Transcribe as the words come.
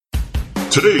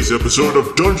Today's episode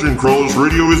of Dungeon Crawlers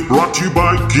Radio is brought to you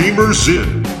by Gamers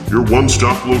Inn, your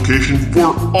one-stop location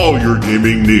for all your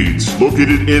gaming needs.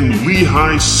 Located in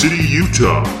Lehigh City,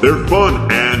 Utah, their fun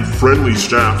and friendly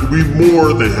staff will be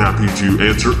more than happy to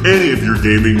answer any of your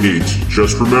gaming needs.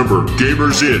 Just remember,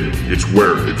 Gamers Inn, it's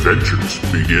where adventures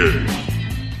begin.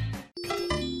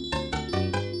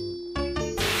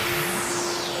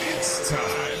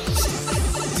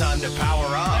 Time to power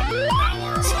up.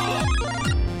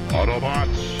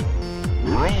 Autobots,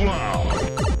 roll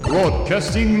out.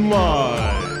 Broadcasting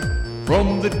live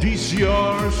from the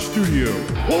DCR studio.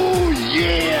 Oh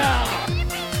yeah!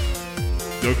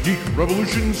 The Geek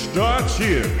Revolution starts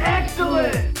here.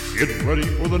 Excellent! Get ready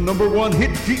for the #1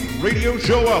 hit geek radio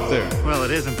show out there. Well,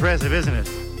 it is impressive, isn't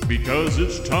it? Because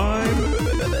it's time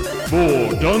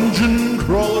for Dungeon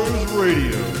Crawlers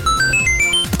Radio.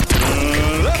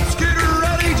 Let's get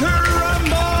ready to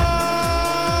rumble!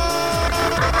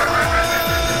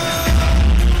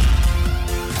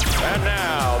 And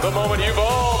now, the moment you've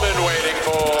all been waiting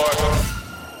for.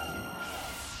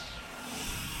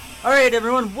 All right,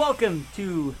 everyone, welcome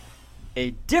to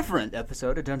a different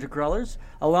episode of Dungeon Crawlers,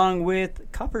 along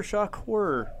with Copper Shock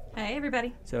Horror. Hey,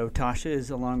 everybody. So Tasha is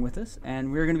along with us,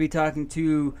 and we're going to be talking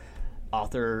to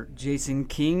author Jason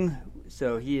King.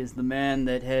 So he is the man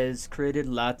that has created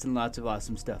lots and lots of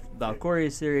awesome stuff. Valkyria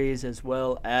series, as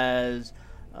well as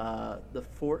the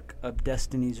Fork of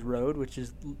Destiny's Road, which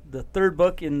is the third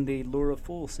book in the Lure of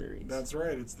Fools series. That's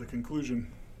right. It's the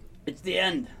conclusion. It's the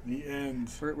end. The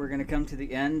end. We're going to come to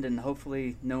the end, and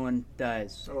hopefully no one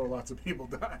dies. Oh, lots of people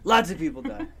die. Lots of people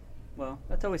die. Well,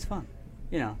 that's always fun.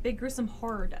 You know. Big gruesome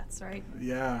horror deaths, right?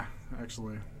 Yeah,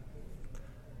 actually.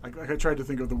 I tried to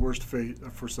think of the worst fate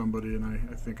for somebody, and I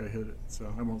think I hit it.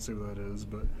 So I won't say what that is,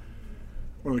 but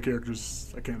one of the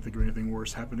characters, I can't think of anything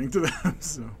worse happening to them.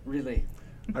 So Really?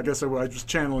 I guess I was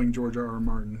channeling George R. R.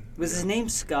 Martin. Was his name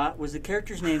Scott? Was the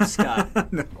character's name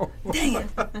Scott? No. Dang it!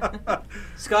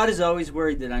 Scott is always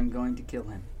worried that I'm going to kill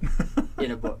him in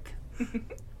a book,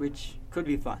 which could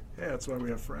be fun. Yeah, that's why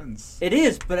we have friends. It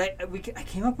is, but I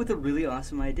came up with a really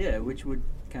awesome idea, which would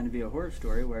kind of be a horror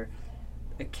story where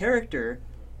a character,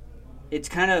 it's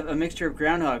kind of a mixture of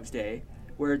Groundhog's Day,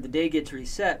 where the day gets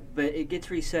reset, but it gets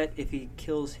reset if he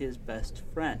kills his best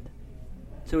friend.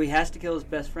 So he has to kill his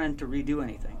best friend to redo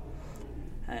anything.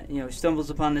 He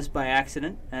stumbles upon this by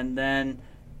accident, and then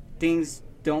things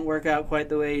don't work out quite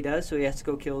the way he does, so he has to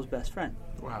go kill his best friend.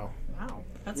 Wow. Wow,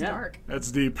 that's Yeah. dark.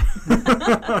 That's deep.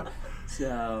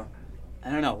 So, I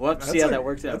don't know. We'll have to see how that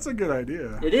works out. That's a good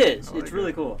idea. It is. I like It's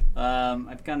really it. cool.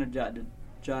 I've kind of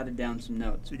jotted down some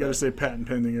notes. You got to say patent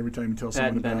pending every time you tell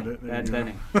someone Patent about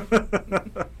pending. it. Patent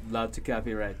pending. Lots of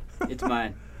copyright. It's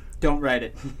mine. Don't write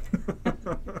it.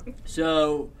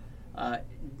 So,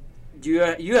 you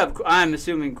have, I'm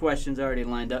assuming, questions already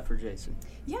lined up for Jason.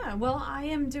 Yeah, well, I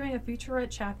am doing a featurette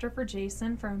chapter for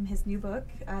Jason from his new book,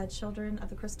 Children of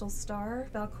the Crystal Star.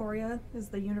 Valkyria is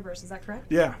the universe. Is that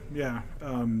correct? Yeah.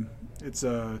 It's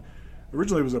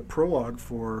originally it was a prologue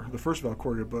for the first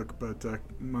Valkyria book, but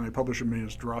my publisher made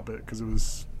us drop it because it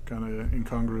was kind of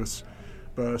incongruous.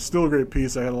 But still a great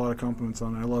piece. I had a lot of compliments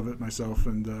on it. I love it myself,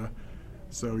 and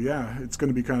so yeah, it's going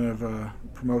to be kind of a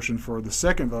promotion for the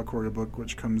second Valkyria book,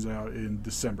 which comes out in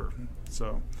December.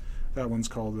 So that one's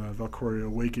called Valkyria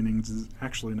Awakenings. It's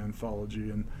actually an anthology,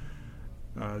 and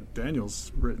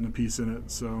Daniel's written a piece in it,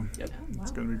 so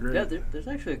it's going to be great. Yeah, there's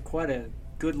actually quite a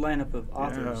good lineup of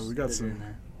authors. Yeah, we got that are some. in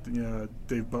there. Yeah,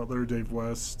 Dave Butler, Dave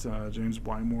West, James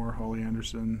Wymore, Holly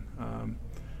Anderson.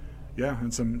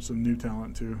 And some new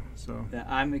talent too. So Yeah,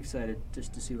 I'm excited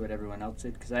just to see what everyone else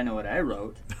did because I know what I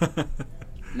wrote,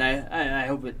 and I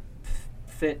hope it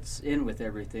fits in with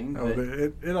everything. Oh, but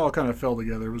it all kind of fell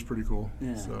together. It was pretty cool.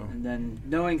 yeah, So and then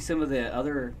knowing some of the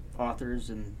other authors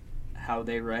and how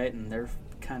they write and their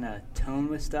kind of tone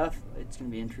with stuff, it's going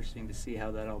to be interesting to see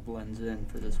how that all blends in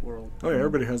for this world. oh yeah,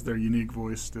 everybody has their unique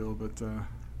voice still, but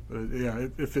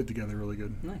it fit together really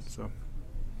good. Nice. So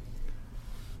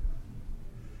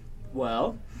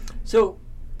Well, so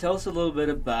tell us a little bit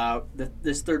about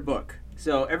this third book.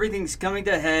 So everything's coming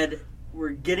to a head. We're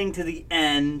getting to the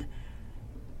end.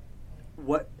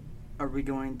 What are we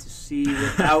going to see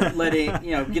without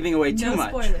giving away too No much?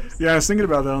 spoilers. yeah, I was thinking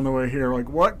about that on the way here. Like,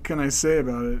 what can I say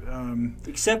about it?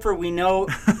 Except for we know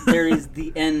there is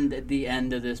the end at the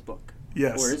end of this book.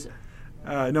 Yes. Or is it?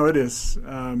 No, it is.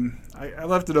 I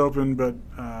left it open, but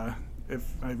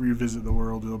if I revisit the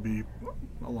world, it'll be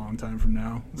a long time from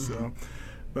now. So,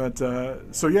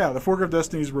 so yeah, the Fork of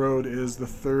Destiny's Road is the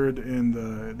third in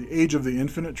the Age of the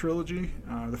Infinite trilogy.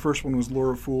 The first one was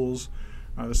Lure of Fools.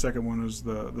 The second one was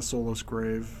the Soulless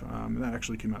Grave, and that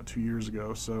actually came out 2 years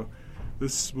ago. So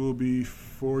this will be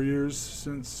 4 years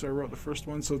since I wrote the first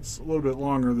one, so it's a little bit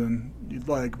longer than you'd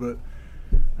like, but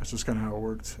that's just kind of how it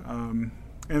worked.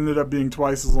 Ended up being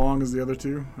twice as long as the other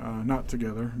two, not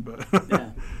together, but Yeah.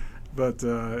 but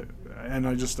and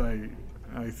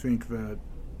I think that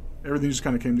everything just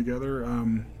kind of came together.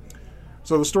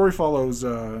 So the story follows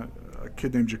a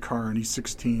kid named Jakar, and he's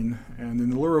 16, and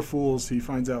in the Lure of Fools, he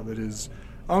finds out that his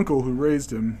uncle, who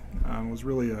raised him, was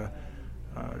really a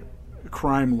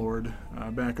crime lord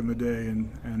back in the day, and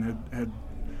had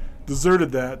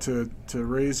deserted that to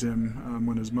raise him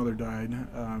when his mother died.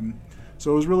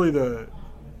 So it was really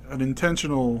an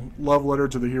intentional love letter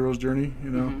to the hero's journey, you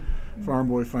know. Mm-hmm. Farm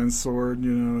boy finds sword,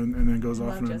 you know, and then goes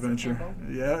off on an adventure.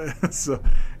 Yeah. So,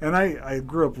 and I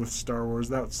grew up with Star Wars.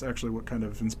 That's actually what kind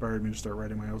of inspired me to start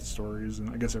writing my own stories. And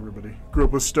I guess everybody grew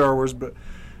up with Star Wars, but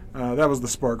that was the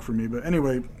spark for me. But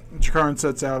anyway, Jakaran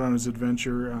sets out on his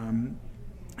adventure.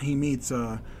 He meets.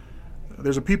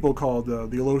 There's a people called the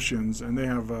Elosians, and they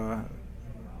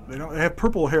have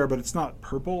purple hair, but it's not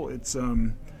purple. It's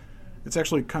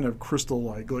actually kind of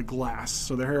crystal-like, like glass.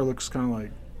 So their hair looks kind of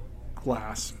like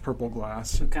glass, purple glass.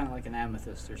 So kind of like an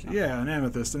amethyst or something. Yeah, an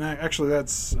amethyst. And actually,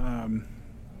 that's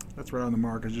right on the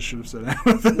mark. I just should have said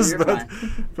amethyst.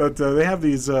 But they have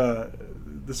these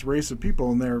this race of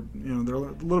people, and they're a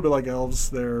little bit like elves.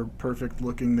 They're perfect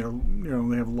looking. They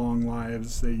have long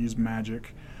lives. They use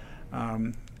magic.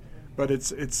 But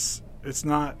it's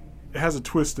not. It has a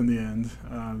twist in the end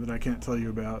that I can't tell you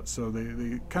about. So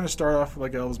they kind of start off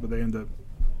like elves, but they end up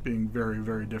being very,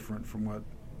 very different from what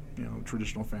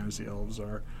traditional fantasy elves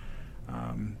are.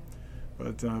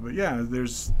 But yeah,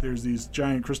 there's these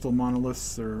giant crystal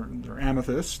monoliths. They're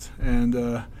amethyst, and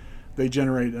they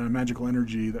generate magical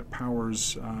energy that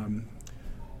powers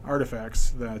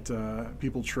artifacts that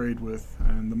people trade with.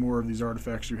 And the more of these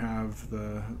artifacts you have,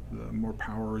 the more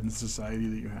power in society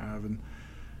that you have.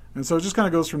 And so it just kind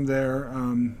of goes from there.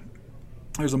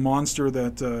 There's a monster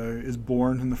that is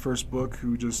born in the first book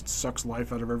who just sucks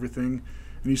life out of everything,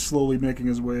 and he's slowly making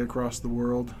his way across the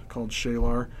world, called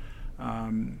Shalar.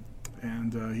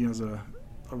 And he has a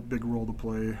big role to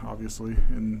play, obviously,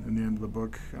 in the end of the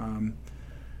book.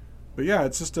 But yeah,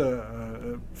 it's just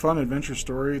a fun adventure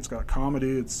story. It's got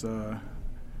comedy. It's I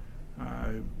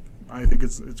think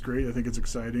it's great. I think it's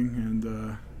exciting,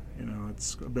 and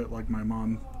it's a bit like my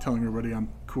mom telling everybody I'm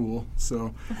cool.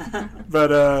 So,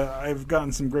 but I've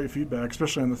gotten some great feedback,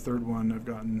 especially on the third one. I've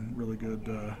gotten really good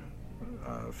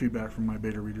feedback from my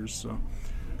beta readers. So,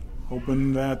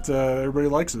 hoping that everybody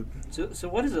likes it. So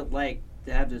what is it like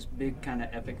to have this big kind of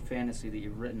epic fantasy that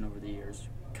you've written over the years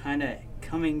kind of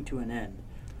coming to an end?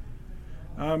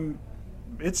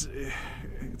 It's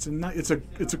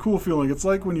a cool feeling. It's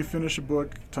like when you finish a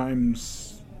book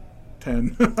times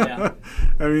 10. Yeah.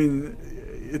 I mean,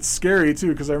 it's scary too,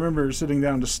 because I remember sitting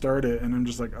down to start it, and I'm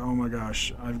just like, oh my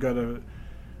gosh, I've got to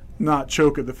not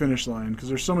choke at the finish line, because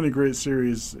there's so many great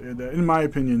series that, in my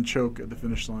opinion, choke at the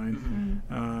finish line.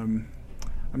 Mm-hmm.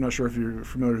 I'm not sure if you're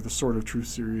familiar with the Sword of Truth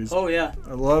series. Oh yeah,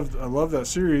 I loved that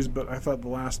series, but I thought the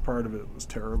last part of it was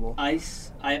terrible. I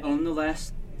own the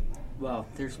last. Well,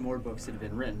 there's more books that have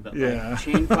been written, but yeah. Like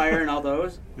Chainfire and all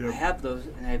those, Yep. I have those,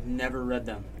 and I've never read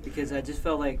them because I just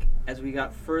felt like as we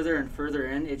got further and further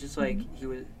in, it just like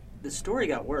the story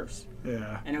got worse.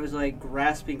 Yeah. And it was like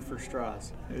grasping for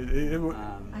straws.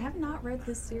 I have not read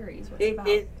this series. What's it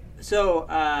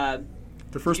about?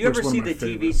 The first did you ever book's one see of my the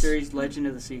favorites. TV series Legend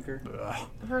of the Seeker?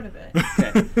 I've heard of it.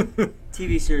 Okay.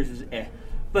 TV series was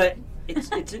but it's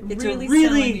really a really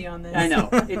selling me on this. I know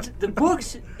the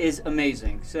books is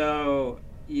amazing. So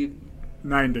you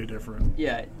 9 day different.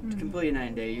 Yeah, it's completely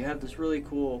 9 day. You have this really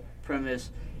cool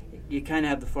premise. You kind of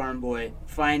have the farm boy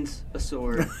finds a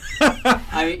sword.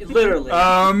 I mean, literally. Wait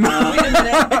a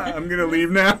minute. I'm gonna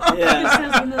leave now. Yeah. This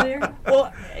sounds familiar.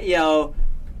 Well,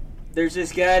 there's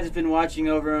this guy that's been watching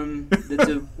over him. That's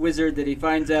a wizard that he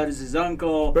finds out is his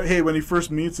uncle. But hey, when he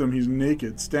first meets him, he's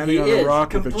naked, standing He on is a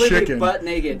rock with a completely chicken. butt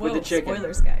naked Whoa, with a chicken.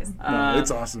 spoilers, guys. No,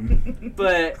 it's awesome.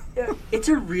 But it's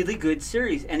a really good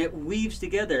series, and it weaves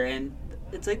together. And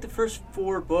it's like the first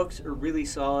 4 books are really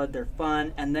solid. They're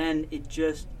fun, and then it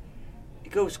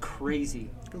goes crazy.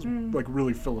 It goes like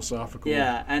really philosophical.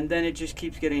 Yeah, and then it just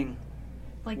keeps getting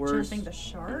Like worse jumping the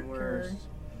shark, and worse. or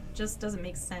just doesn't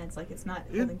make sense. Like it's not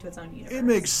holding to its own universe. It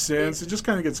makes sense. It just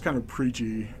kind of gets kind of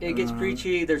preachy. It gets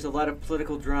preachy. There's a lot of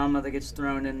political drama that gets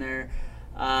thrown in there,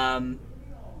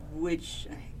 which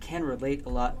can relate a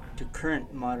lot to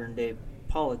current modern day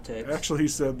politics. Actually, he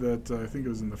said that I think it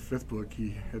was in the 5th book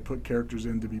he had put characters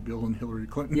in to be Bill and Hillary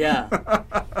Clinton. Yeah,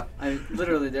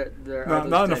 literally, there are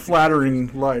not in a those flattering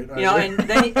light. and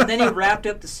then he wrapped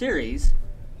up the series,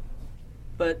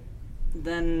 but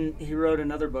then he wrote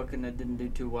another book and it didn't do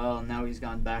too well, and now he's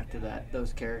gone back to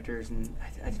those characters, and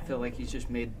I feel like he's just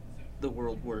made the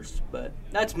world worse. But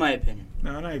that's my opinion.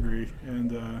 No, and I agree.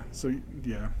 And so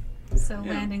yeah. So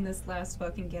landing this last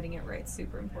book and getting it right,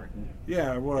 super important.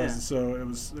 Yeah, it was. Yeah. So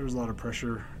there was a lot of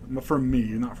pressure from me,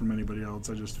 not from anybody else.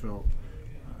 I just felt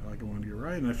like I wanted to get it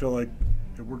right, and I feel like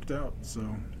it worked out. So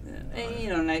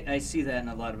And, and I see that in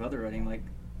a lot of other writing, like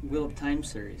Wheel of Time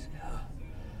series.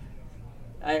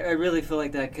 I really feel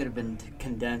like that could have been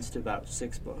condensed to about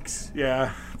 6 books.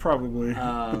 yeah, probably.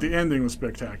 But the ending was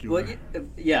spectacular. Well,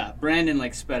 yeah, Brandon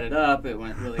sped it up. It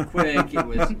went really quick. it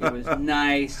was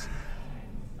nice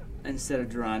instead of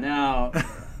drawn out.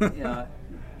 Yeah,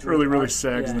 It really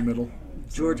sags in the middle.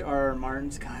 George R.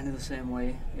 Martin's kind of the same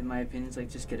way, in my opinion. It's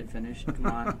like, just get it finished. Come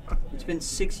on. It's been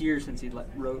 6 years since he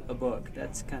wrote a book.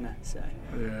 That's kind of sad.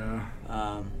 Yeah.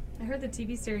 I heard the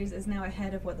TV series is now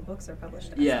ahead of what the books are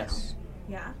published as Yes. now.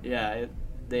 Yeah. Yeah,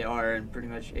 they are, and pretty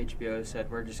much HBO said,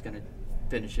 we're just going to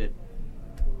finish it.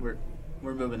 We're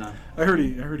moving on. I heard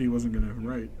he wasn't going to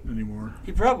write anymore.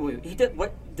 He probably he doesn't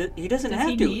Does have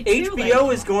he to. need to?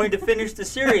 HBO is going to finish the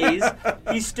series.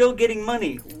 He's still getting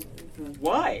money.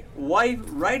 Why? Why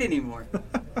write anymore?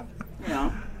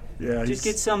 Yeah. Just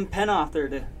get some pen author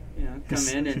to come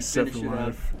in and he's set finish for it up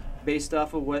life. based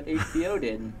off of what HBO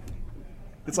did.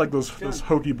 It's like those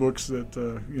hokey books that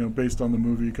based on the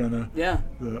movie kind of. Yeah.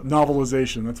 The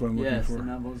novelization. That's what I'm looking Yes, for. the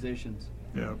novelizations.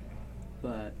 Yeah.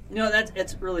 But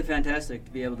it's really fantastic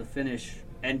to be able to finish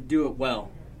and do it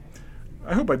well.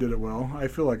 I hope I did it well. I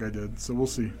feel like I did. So we'll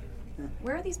see.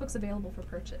 Where are these books available for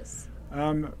purchase?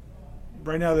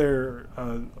 Right now they're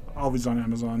always on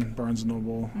Amazon, Barnes &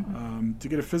 Noble. To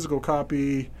get a physical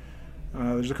copy,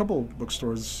 there's a couple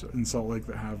bookstores in Salt Lake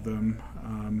that have them.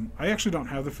 I actually don't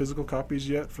have the physical copies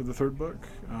yet for the third book.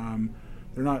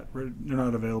 They're not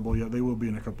available yet. They will be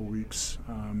in a couple weeks.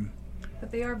 But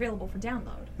they are available for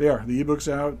download. They are. The ebook's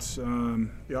out.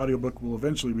 The audiobook will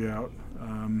eventually be out.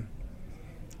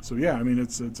 So yeah, I mean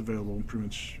it's available pretty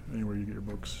much anywhere you get your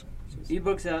books.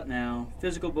 Ebook's out now.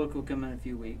 Physical book will come in a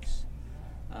few weeks.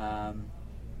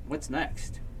 What's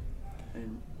next?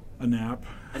 A nap.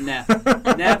 A nap.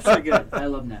 Naps are good. I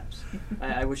love naps.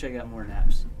 I wish I got more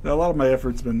naps. A lot of my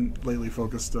effort's been lately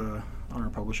focused on our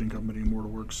publishing company,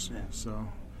 Immortal Works. Yeah. So,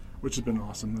 which has been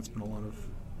awesome. That's been a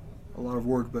lot of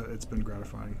work, but it's been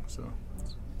gratifying.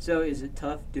 So is it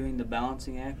tough doing the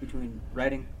balancing act between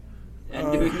writing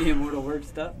and doing the Immortal Works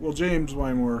stuff? Well, James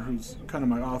Wymore, who's kind of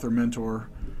my author mentor,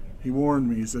 he warned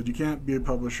me. He said, you can't be a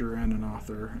publisher and an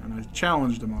author. And I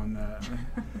challenged him on that.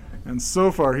 And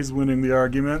so far, he's winning the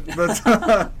argument.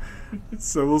 But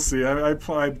so we'll see. I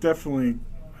definitely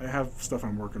have stuff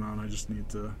I'm working on. I just need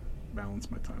to balance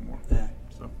my time more. Yeah.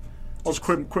 So I'll just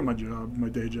quit my job, my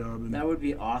day job. And That would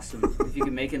be awesome if you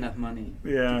could make enough money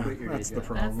yeah, to quit your that's day the job.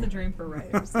 problem. That's the dream for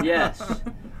writers. Yes.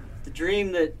 The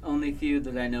dream that only few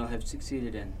that I know have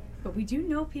succeeded in. But we do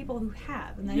know people who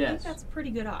have, and I Yes. think that's pretty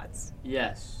good odds.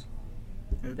 Yes.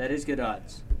 That is good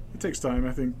odds. It takes time,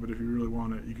 I think, but if you really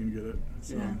want it, you can get it.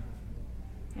 So. Yeah.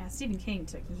 Yeah, Stephen King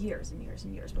took years and years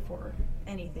and years before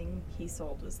anything he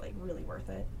sold was really worth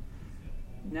it.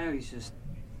 Now he's just...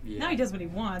 Yeah. Now he does what he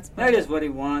wants. But Now he does what he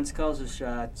wants, calls his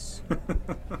shots,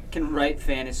 can write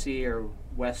fantasy or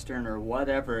Western or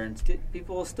whatever, and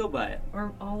people will still buy it.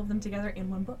 Or all of them together in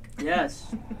one book.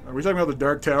 Yes. Are we talking about the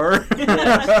Dark Tower?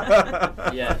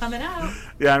 Yes. Coming out.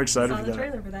 Yeah, I'm excited Saw for the that.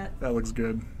 trailer for that. That looks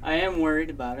good. I am worried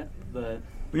about it, but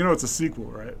You know it's a sequel,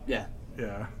 right? yeah.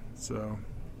 Yeah, so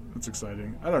it's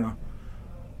exciting. I don't know.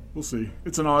 We'll see.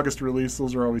 It's an August release.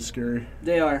 Those are always scary.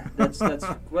 They are. That's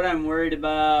what I'm worried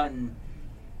about, and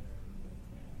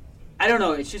I don't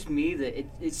know. It's just me that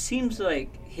it seems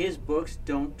like his books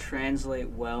don't translate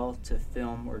well to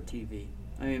film or TV.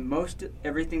 I mean,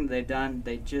 everything they've done,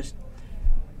 they just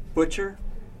butcher,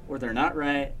 or they're not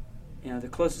right. The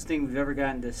closest thing we've ever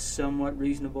gotten to somewhat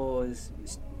reasonable is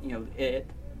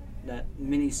that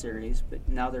miniseries, but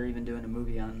now they're even doing a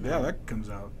movie on that. Yeah, that comes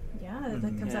out. Yeah,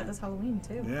 that comes out this Halloween,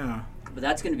 too. Yeah. But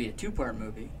that's going to be a 2-part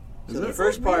movie. Is So the it?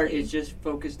 first part Really? is just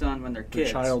focused on when they're The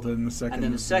kids. childhood and the second. And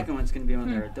then the is second one's going to be when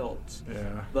they're adults.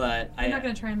 Yeah. But They're not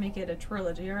going to try and make it a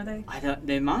trilogy, are they?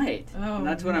 they might. Oh, and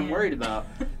that's what I'm man. worried about.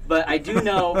 But I do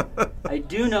know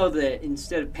that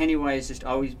instead of Pennywise just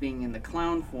always being in the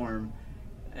clown form,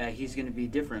 he's going to be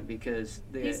different because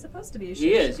He's supposed to be a shapeshifter.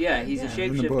 he is. Yeah, he's a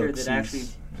In the shapeshifter books, that actually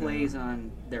he's- plays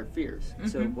on their fears.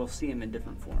 So we'll see him in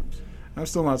different forms. I'm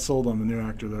still not sold on the new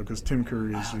actor though, because Tim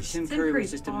Curry is just. Tim Tim Curry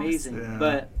Curry's was just awesome. amazing, Yeah.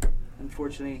 but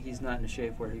unfortunately, he's not in a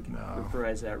shape where he can No.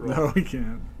 reprise that role. No, he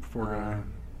can't. Poor guy. Uh,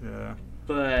 Yeah.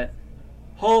 But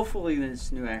hopefully,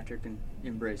 this new actor can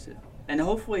embrace it. And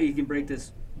hopefully you can break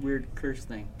this weird curse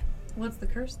thing. What's the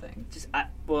curse thing?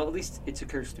 Well, at least it's a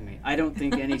curse to me. I don't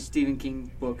think any Stephen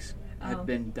King books have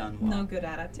been done well. No good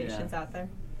adaptations out there.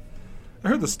 I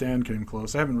heard The Stand came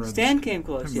close. I haven't read Stand came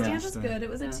close, yeah. Stand was good. It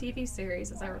was a TV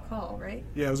series, as I recall, right?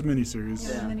 Yeah, it was a miniseries. Yeah,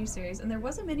 it was a miniseries. And there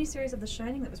was a miniseries of The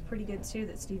Shining that was pretty good, too,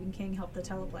 that Stephen King helped the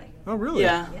teleplay. Oh, really?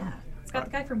 Yeah. Yeah. It's got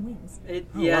the guy from Wings.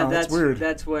 Wow, that's weird.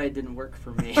 That's why it didn't work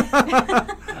for me.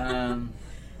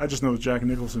 I just know the Jack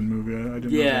Nicholson movie. I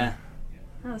didn't know yeah.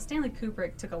 Oh, Stanley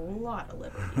Kubrick took a lot of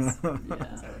liberties,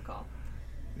 as I recall.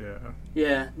 Yeah.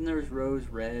 Yeah, and there was Rose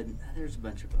Red. There's a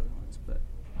bunch of other ones, but...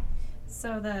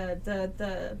 So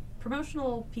the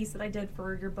promotional piece that I did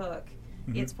for your book,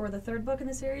 it's for the third book in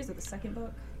the series or the second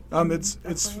book?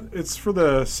 It's for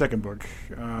the second book,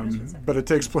 but it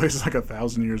takes place like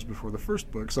 1,000 years before the first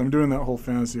book. So I'm doing that whole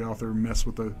fantasy author mess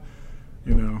with the,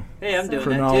 hey, I'm doing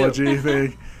chronology.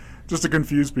 that too. Just to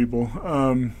confuse people.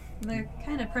 The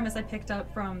kind of premise I picked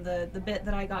up from the bit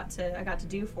that I got to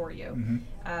do for you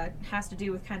has to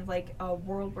do with kind of like a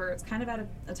world where it's kind of at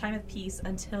a time of peace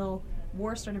until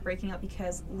war started breaking out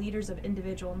because leaders of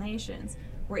individual nations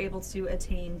were able to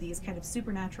attain these kind of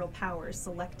supernatural powers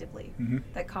selectively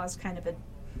that caused kind of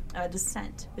a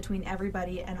dissent between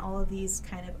everybody and all of these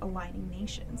kind of aligning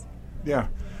nations. Yeah,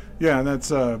 and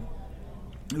that's it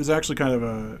was actually kind of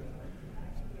a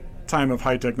time of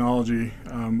high technology,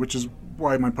 which is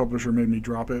why my publisher made me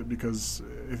drop it, because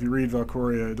if you read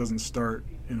Valkyria, it doesn't start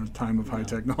in a time of high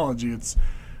technology. It's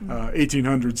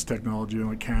 1800s technology,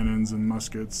 like cannons and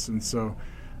muskets, and so.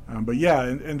 But yeah,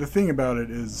 and the thing about it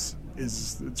is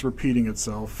it's repeating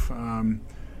itself.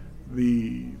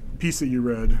 The piece that you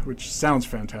read, which sounds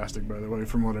fantastic, by the way,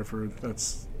 from what I've heard,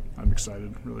 I'm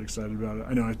excited, really excited about it.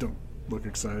 I know I don't look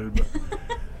excited, but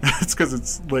it's because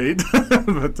it's late,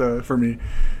 but for me.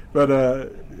 But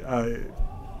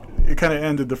it kind of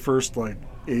ended the first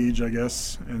age, I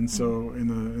guess, and so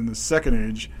in the second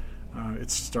age,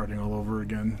 it's starting all over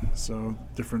again. So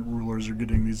different rulers are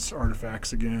getting these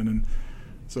artifacts again, and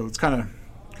so it's kind of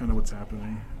what's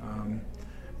happening.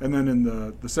 And then in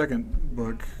the second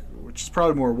book, which is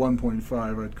probably more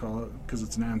 1.5, I'd call it, because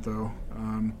it's an antho,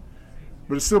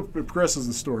 but it progresses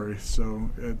the story. So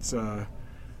it's kind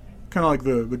of like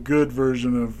the good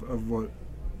version of what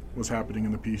was happening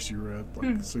in the piece you read.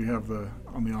 So you have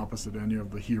on the opposite end, you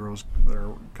have the heroes that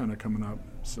are kind of coming up.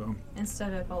 So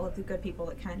instead of all of the good people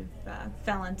that kind of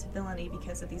fell into villainy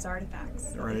because of these artifacts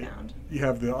that they found. You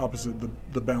have the opposite,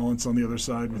 the balance on the other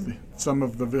side with some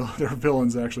of their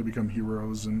villains actually become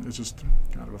heroes, and it's just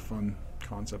kind of a fun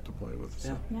concept to play with.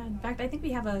 So. Yeah, in fact, I think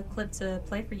we have a clip to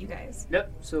play for you guys.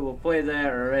 Yep, so we'll play that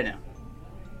right now.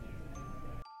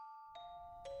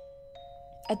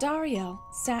 Adariel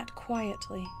sat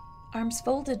quietly, arms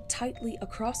folded tightly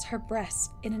across her breasts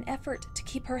in an effort to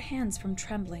keep her hands from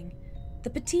trembling. The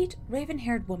petite,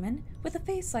 raven-haired woman, with a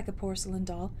face like a porcelain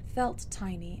doll, felt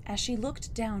tiny as she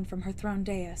looked down from her throne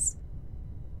dais.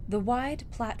 The wide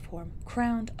platform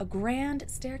crowned a grand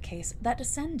staircase that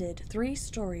descended 3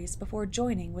 stories before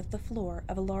joining with the floor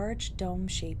of a large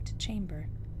dome-shaped chamber.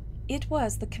 It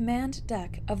was the command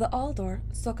deck of the Aldor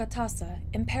Sokatasa,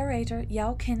 Imperator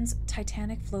Yaokin's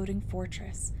titanic floating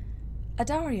fortress.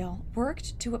 Adariel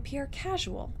worked to appear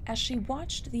casual as she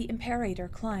watched the Imperator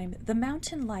climb the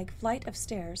mountain-like flight of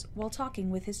stairs while talking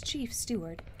with his chief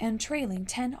steward and trailing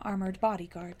 10 armored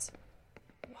bodyguards.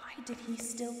 Why did he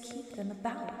still keep them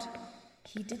about?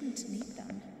 He didn't need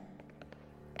them.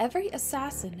 Every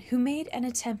assassin who made an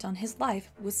attempt on his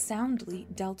life was soundly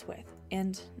dealt with,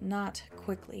 and not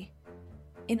quickly.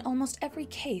 In almost every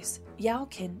case,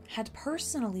 Yaokin had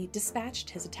personally dispatched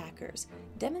his attackers,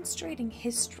 demonstrating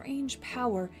his strange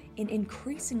power in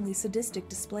increasingly sadistic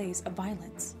displays of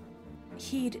violence.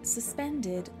 He'd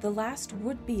suspended the last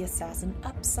would-be assassin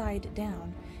upside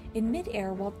down in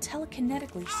midair while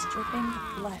telekinetically stripping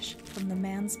the flesh from the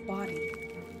man's body.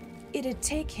 It'd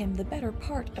take him the better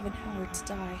part of an hour to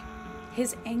die,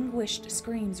 his anguished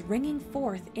screams ringing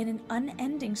forth in an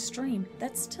unending stream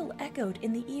that still echoed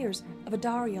in the ears of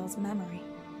Adariel's memory.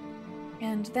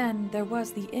 And then there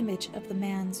was the image of the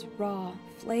man's raw,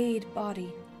 flayed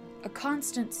body, a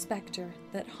constant specter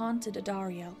that haunted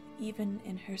Adariel even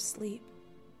in her sleep.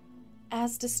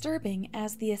 As disturbing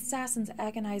as the assassin's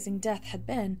agonizing death had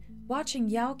been, watching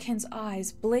Yaokin's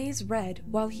eyes blaze red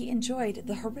while he enjoyed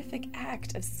the horrific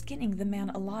act of skinning the man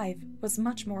alive was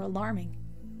much more alarming.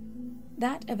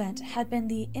 That event had been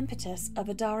the impetus of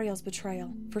Adariel's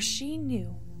betrayal, for she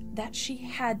knew that she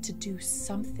had to do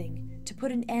something to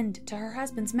put an end to her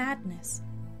husband's madness.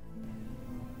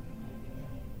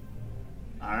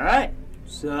 Alright,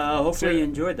 So hopefully you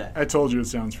enjoyed that. I told you it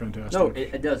sounds fantastic. No,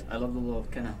 it does. I love the little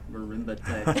kind of marimba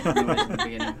type noise in the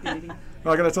beginning.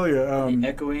 Well, I got to tell you, the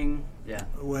echoing, yeah.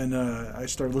 When I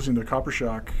started listening to Copper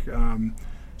Shock,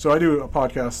 so I do a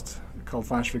podcast called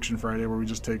Flash Fiction Friday where we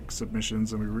just take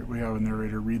submissions and we have a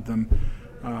narrator read them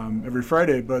every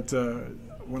Friday. But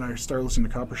when I started listening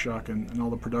to Copper Shock and all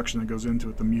the production that goes into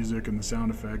it, the music and the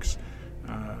sound effects,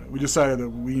 we decided that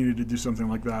we needed to do something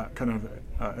like that kind of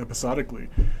episodically.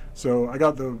 So I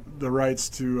got the rights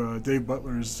to Dave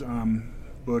Butler's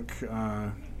book,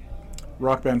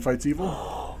 Rock Band Fights Evil.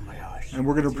 Oh my gosh. And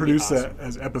we're going to produce awesome. that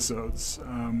as episodes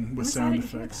with sound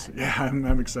effects. Yeah,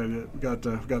 I'm excited. We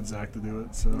got Zach to do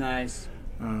it. So nice.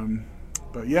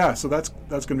 But yeah, so that's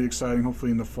going to be exciting.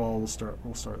 Hopefully in the fall we'll start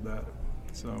that.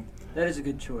 So that is a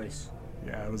good choice.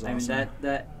 Yeah, it was awesome. I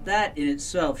mean that in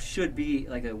itself should be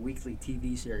like a weekly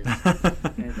TV series.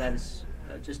 And that is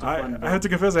just a fun book. I have to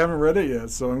confess I haven't read it yet,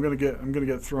 so I'm gonna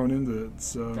get thrown into it.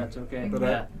 So that's okay.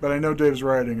 But I know Dave's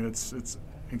writing, and it's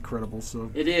incredible.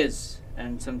 So it is,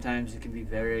 and sometimes it can be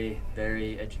very,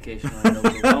 very educational and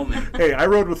overwhelming. Hey, I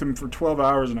rode with him for 12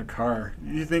 hours in a car.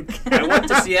 You think? I went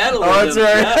to Seattle with him.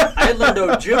 Right. Yeah, I learned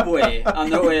Ojibwe on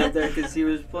the way up there because he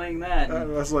was playing that. I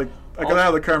was like, I got out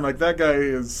of the car. I'm like, that guy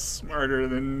is smarter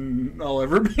than I'll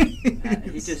ever be.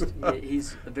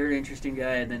 He's a very interesting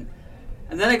guy. And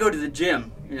then I go to the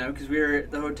gym, because we were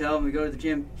at the hotel and we go to the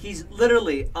gym. He's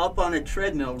literally up on a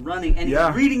treadmill running and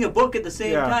he's reading a book at the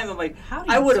same time. I'm like,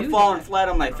 I would have fallen flat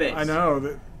on my face. I know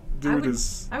that dude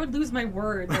is. I would lose my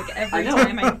word like every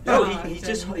time I thought.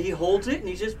 No, he holds it and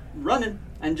he's just running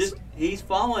and he's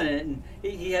following it. And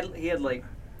he had like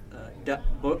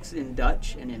books in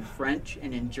Dutch and in French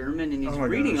and in German and he's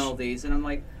reading all these and I'm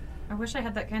like, I wish I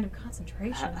had that kind of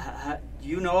concentration. Do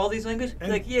you know all these languages?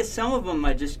 Like, yeah, some of them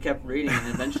I just kept reading, and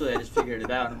eventually I just figured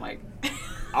it out. I'm like,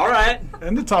 all right.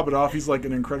 And to top it off, he's like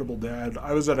an incredible dad.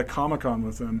 I was at a Comic-Con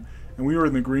with him, and we were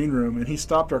in the green room, and he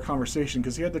stopped our conversation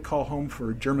because he had to call home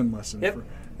for a German lesson for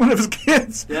one of his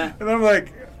kids. Yeah. And I'm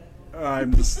like,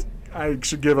 I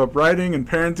should give up writing and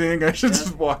parenting. I should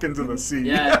just walk into the sea.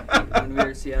 Yeah, when we were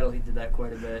in Seattle, he did that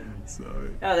quite a bit. And so,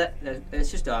 that's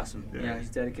just awesome. Yeah. He's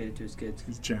dedicated to his kids.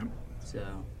 He's a champ. So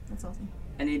that's awesome.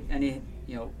 And he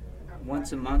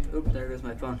once a month. Oops, there goes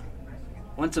my phone.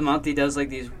 Once a month, he does like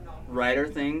these writer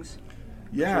things.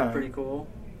 Yeah, pretty cool.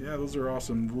 Yeah, those are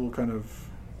awesome. Little kind of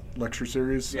lecture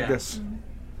series, I guess. Mm-hmm.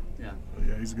 Yeah. But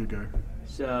yeah, he's a good guy.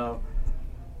 So.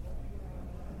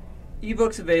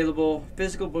 Ebook's available.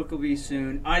 Physical book will be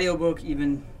soon. Audiobook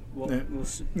even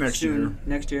next soon. year.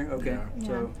 Next year, okay. Yeah.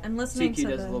 So and listening CQ to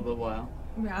does a little bit while.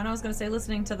 Yeah, and I was going to say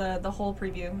listening to the whole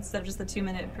preview instead of just the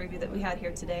 2-minute preview that we had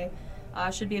here today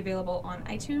should be available on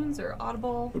iTunes or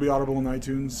Audible. It'll be Audible on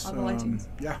iTunes. iTunes.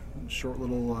 Yeah, short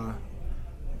little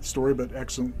story, but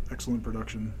excellent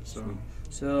production.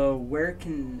 So where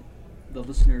can the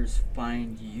listeners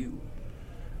find you?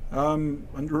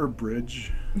 Under a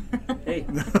bridge. Hey,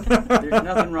 there's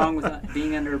nothing wrong with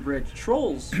being under a bridge.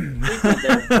 Trolls frequent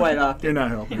there quite often. You're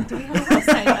not helping. Do we have a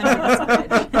website under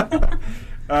the side?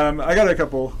 I got a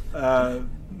couple.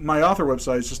 My author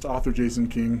website is just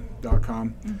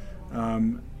authorjasonking.com.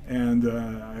 And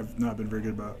I've not been very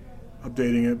good about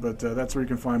updating it, but that's where you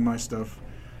can find my stuff.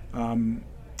 And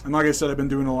like I said, I've been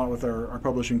doing a lot with our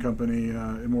publishing company,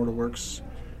 Immortal Works,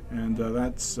 and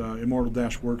that's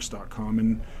immortal-works.com.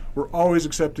 And we're always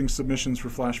accepting submissions for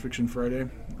Flash Fiction Friday.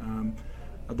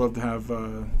 I'd love to have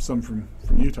some from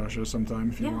you, Tasha, sometime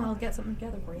if you want. Yeah, I'll get something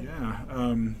together for you.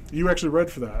 Yeah. You actually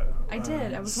read for that. I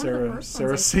did. I was Sarah, one of the first Sarah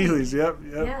ones. Seeley's, yep.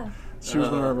 Yeah. She was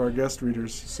one of our guest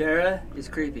readers. Sarah is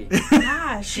creepy.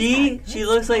 Yeah, she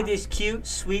looks like this cute,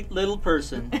 sweet little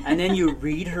person, and then you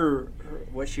read her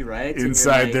what she writes.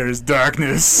 Inside there is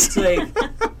darkness. It's like,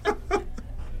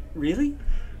 really?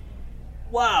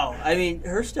 Wow. I mean,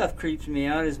 her stuff creeps me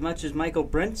out as much as Michael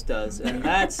Brent's does, and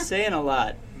that's saying a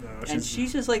lot. No, and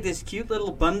she's just like this cute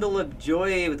little bundle of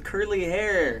joy with curly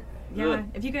hair. Yeah, Ugh.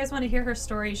 if you guys want to hear her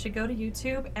story, you should go to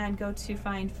YouTube and go to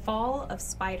find Fall of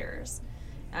Spiders.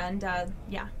 And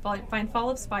find Fall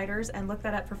of Spiders and look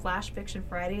that up for Flash Fiction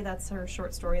Friday. That's her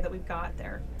short story that we've got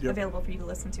there available for you to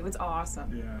listen to. It's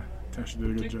awesome. Yeah, Tasha did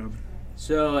a good job.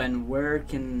 So, and where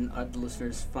can the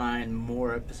listeners find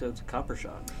more episodes of Copper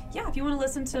Shock? Yeah, if you want to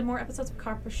listen to more episodes of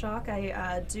Copper Shock,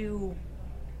 I do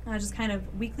just kind of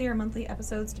weekly or monthly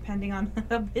episodes depending on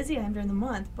how busy I am during the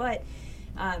month. But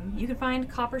you can find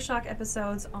Copper Shock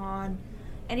episodes on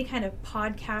any kind of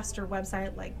podcast or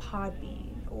website like Podbean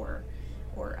or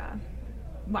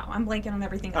wow, I'm blanking on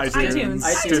everything else. iTunes,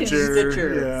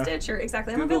 Stitcher,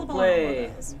 exactly. Google I'm available Play, on all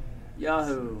of those.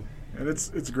 Yahoo. And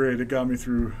it's great. It got me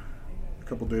through a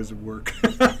couple days of work.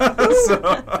 So,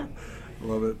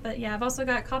 love it. But yeah, I've also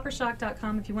got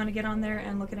coppershock.com if you want to get on there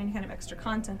and look at any kind of extra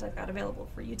content I've got available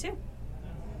for you too.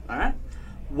 All right.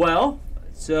 Well,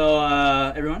 so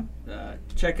everyone,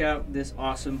 check out this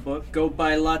awesome book. Go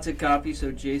buy lots of copies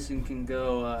so Jason can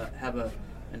go have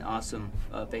an awesome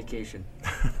vacation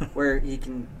where he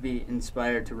can be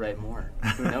inspired to write more.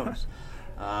 Who knows?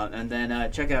 And then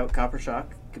check out Copper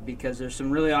Shock because there's some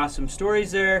really awesome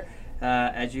stories there.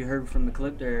 As you heard from the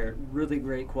clip, they're really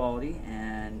great quality.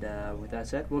 And with that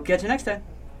said, we'll catch you next time.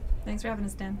 Thanks for having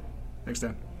us, Dan. Thanks,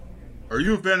 Dan. Are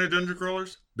you a fan of Dungeon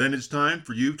Crawlers? Then it's time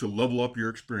for you to level up your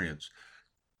experience.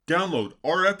 Download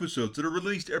our episodes that are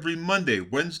released every Monday,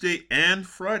 Wednesday, and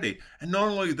Friday. And not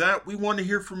only that, we want to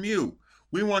hear from you.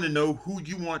 We want to know who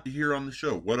you want to hear on the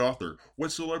show, what author,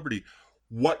 what celebrity,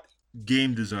 what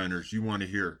game designers you want to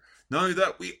hear. Not only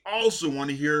that, we also want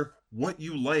to hear what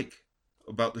you like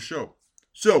about the show.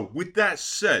 So, with that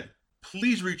said,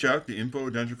 please reach out to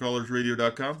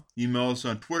info@dungeoncrawlersradio.com, email us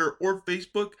on Twitter or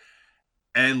Facebook,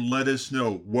 and let us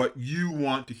know what you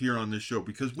want to hear on this show,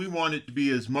 because we want it to be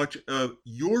as much of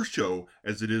your show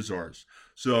as it is ours.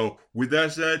 So, with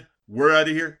that said, we're out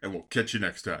of here, and we'll catch you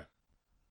next time.